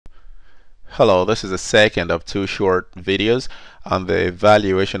Hello, this is the second of two short videos on the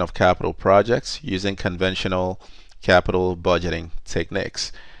evaluation of capital projects using conventional capital budgeting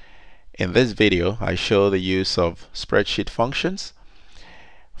techniques. In this video, I show the use of spreadsheet functions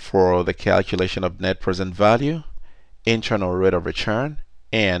for the calculation of net present value, internal rate of return,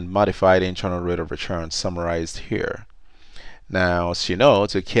 and modified internal rate of return summarized here. Now, as you know,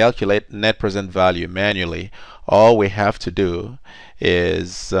 to calculate net present value manually, all we have to do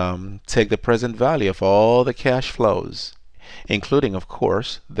is take the present value of all the cash flows, including, of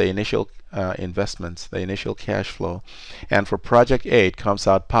course, the initial investments, the initial cash flow. And for project A, it comes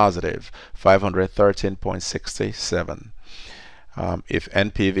out positive, 513.67. If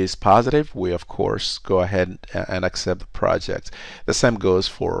NPV is positive, we of course go ahead and accept the project. The same goes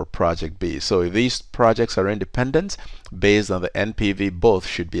for project B. So if these projects are independent, based on the NPV, both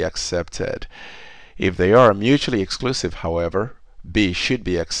should be accepted. If they are mutually exclusive, however, B should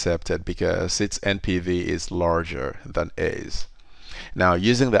be accepted because its NPV is larger than A's. Now,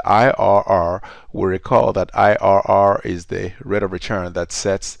 using the IRR, we recall that IRR is the rate of return that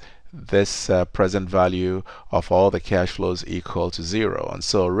sets this present value of all the cash flows equal to 0. And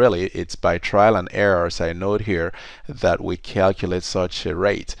so really it's by trial and error, as I note here, that we calculate such a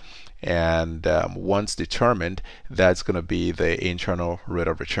rate. And once determined, that's going to be the internal rate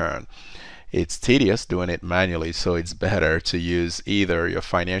of return. It's tedious doing it manually, so it's better to use either your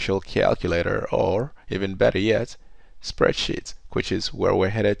financial calculator or, even better yet, spreadsheets, which is where we're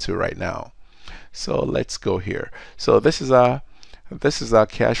headed to right now. So let's go here. So this is our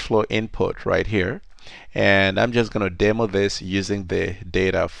cash flow input right here, and I'm just going to demo this using the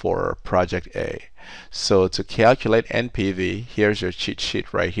data for project A. So to calculate NPV, here's your cheat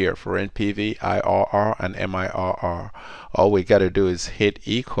sheet right here for NPV, IRR, and MIRR. All we got to do is hit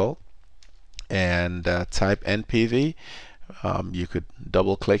equal and type NPV. You could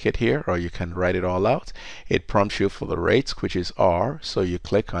double click it here, or you can write it all out. It prompts you for the rate, which is R, so you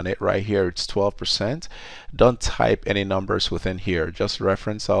click on it right here. It's 12%. Don't type any numbers within here, just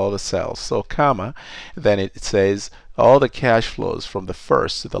reference all the cells. So comma, then it says all the cash flows from the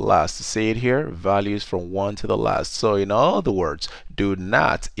first to the last. See it here, values from one to the last. So in other words, do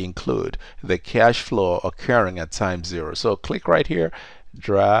not include the cash flow occurring at time 0. So click right here,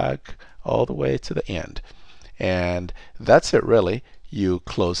 drag all the way to the end. And that's it really. You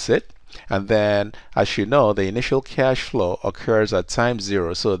close it, and then, as you know, the initial cash flow occurs at time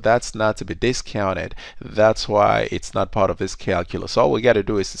 0, so that's not to be discounted. That's why it's not part of this calculus. All we got to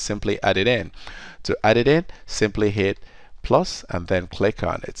do is to simply add it in. To add it in, simply hit plus and then click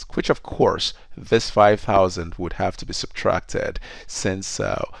on it, which of course this 5,000 would have to be subtracted since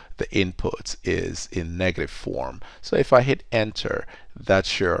the input is in negative form. So if I hit enter,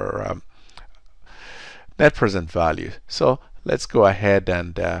 that's your net present value. So let's go ahead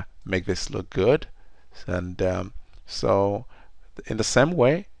and make this look good. And so in the same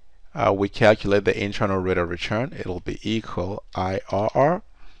way, we calculate the internal rate of return. It'll be equal IRR,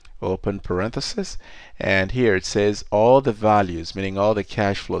 open parenthesis, and here it says all the values, meaning all the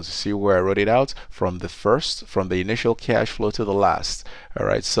cash flows. You see where I wrote it out from the initial cash flow to the last. All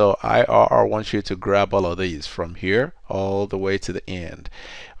right, so IRR wants you to grab all of these from here all the way to the end.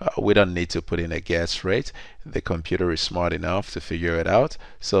 We don't need to put in a guess rate. The computer is smart enough to figure it out.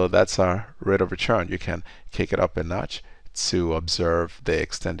 So that's our rate of return. You can kick it up a notch to observe the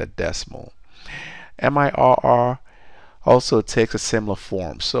extended decimal. MIRR also takes a similar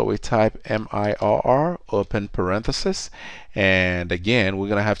form. So we type MIRR, open parenthesis, and again we're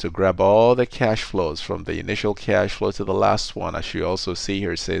going to have to grab all the cash flows from the initial cash flow to the last one. As you also see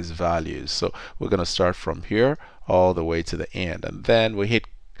here, it says values. So we're going to start from here all the way to the end, and then we hit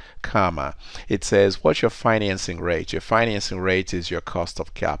comma. It says what's your financing rate? Your financing rate is your cost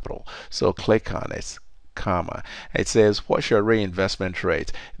of capital. So click on it, comma. It says what's your reinvestment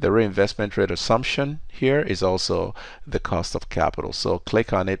rate? The reinvestment rate assumption here is also the cost of capital. So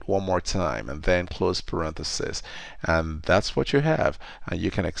click on it one more time and then close parenthesis, and that's what you have. And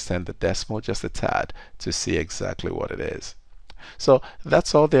you can extend the decimal just a tad to see exactly what it is. So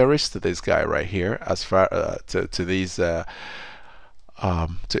that's all there is to this guy right here as far to these to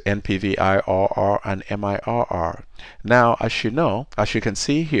NPV, IRR, and MIRR. Now, as you know, as you can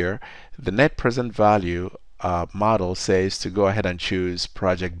see here, the net present value model says to go ahead and choose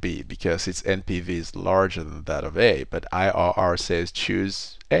project B because its NPV is larger than that of A, but IRR says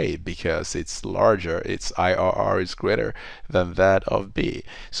choose A because it's larger, its IRR is greater than that of B.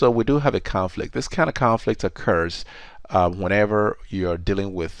 So we do have a conflict. This kind of conflict occurs whenever you're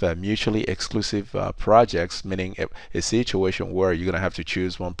dealing with mutually exclusive projects, meaning a situation where you're going to have to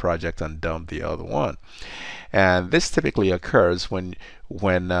choose one project and dump the other one. And this typically occurs when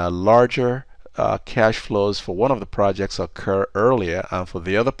larger cash flows for one of the projects occur earlier, and for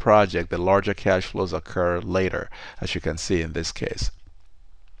the other project the larger cash flows occur later, as you can see in this case.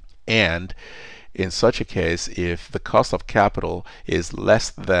 And in such a case, if the cost of capital is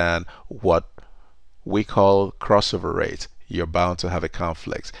less than what we call crossover rate, you're bound to have a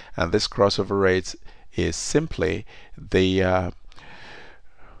conflict. And this crossover rate is simply the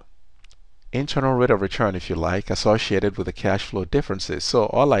internal rate of return, if you like, associated with the cash flow differences. So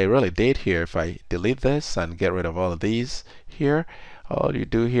all I really did here, if I delete this and get rid of all of these here, all you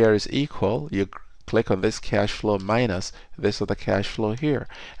do here is equal, you click on this cash flow minus this other cash flow here,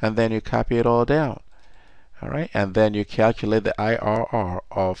 and then you copy it all down. All right, and then you calculate the IRR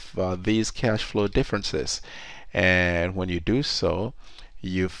of these cash flow differences, and when you do so,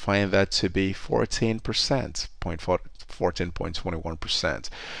 you find that to be 14%, 14.21%.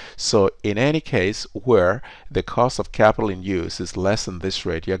 So in any case where the cost of capital in use is less than this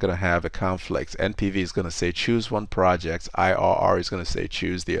rate, you're going to have a conflict. NPV is going to say choose one project, IRR is going to say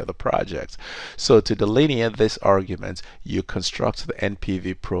choose the other project. So to delineate this argument, you construct the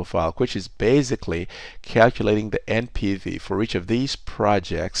NPV profile, which is basically calculating the NPV for each of these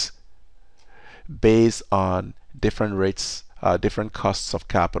projects based on different rates, different costs of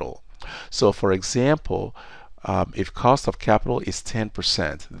capital. So for example, if cost of capital is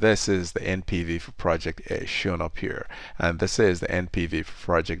 10%, this is the NPV for project A shown up here, and this is the NPV for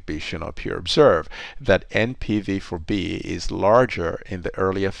project B shown up here. Observe that NPV for B is larger in the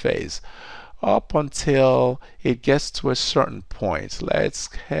earlier phase up until it gets to a certain point.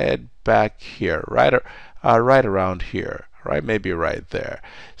 Let's head back here, right around here. Right, maybe right there.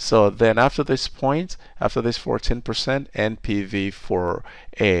 So then after this point, after this 14%, NPV for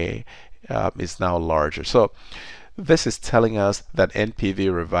A is now larger. So this is telling us that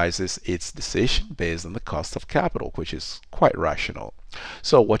NPV revises its decision based on the cost of capital, which is quite rational.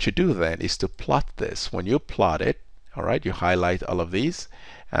 So what you do then is to plot this. When you plot it, all right, you highlight all of these,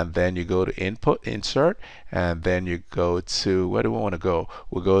 and then you go to input, insert, and then you go to, where do we want to go?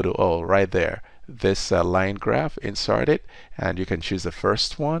 We'll go to, oh, right there, this line graph, insert it, and you can choose the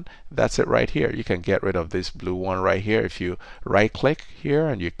first one. That's it right here. You can get rid of this blue one right here. If you right click here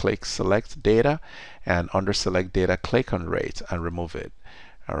and you click select data, and under select data click on rate and remove it.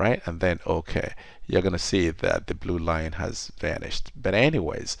 All right, and then OK, you're gonna see that the blue line has vanished. But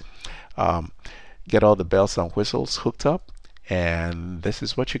anyways, get all the bells and whistles hooked up, and this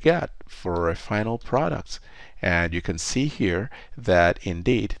is what you get for a final product. And you can see here that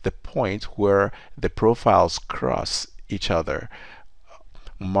indeed the point where the profiles cross each other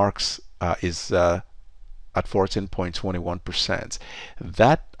is at 14.21%.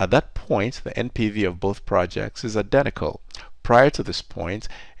 That at that point the NPV of both projects is identical. Prior to this point,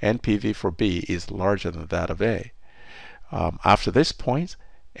 NPV for B is larger than that of A. After this point,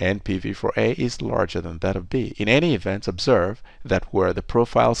 NPV for A is larger than that of B. In any event, observe that where the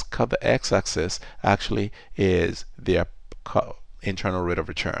profiles cut the x-axis actually is their internal rate of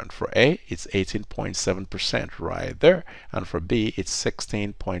return. For A, it's 18.7% right there, and for B, it's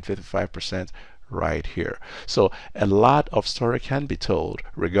 16.55% right here. So a lot of story can be told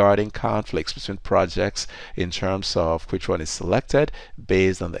regarding conflicts between projects in terms of which one is selected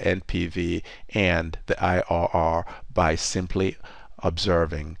based on the NPV and the IRR by simply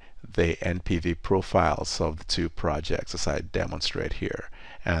observing the NPV profiles of the two projects as I demonstrate here.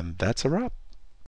 And that's a wrap.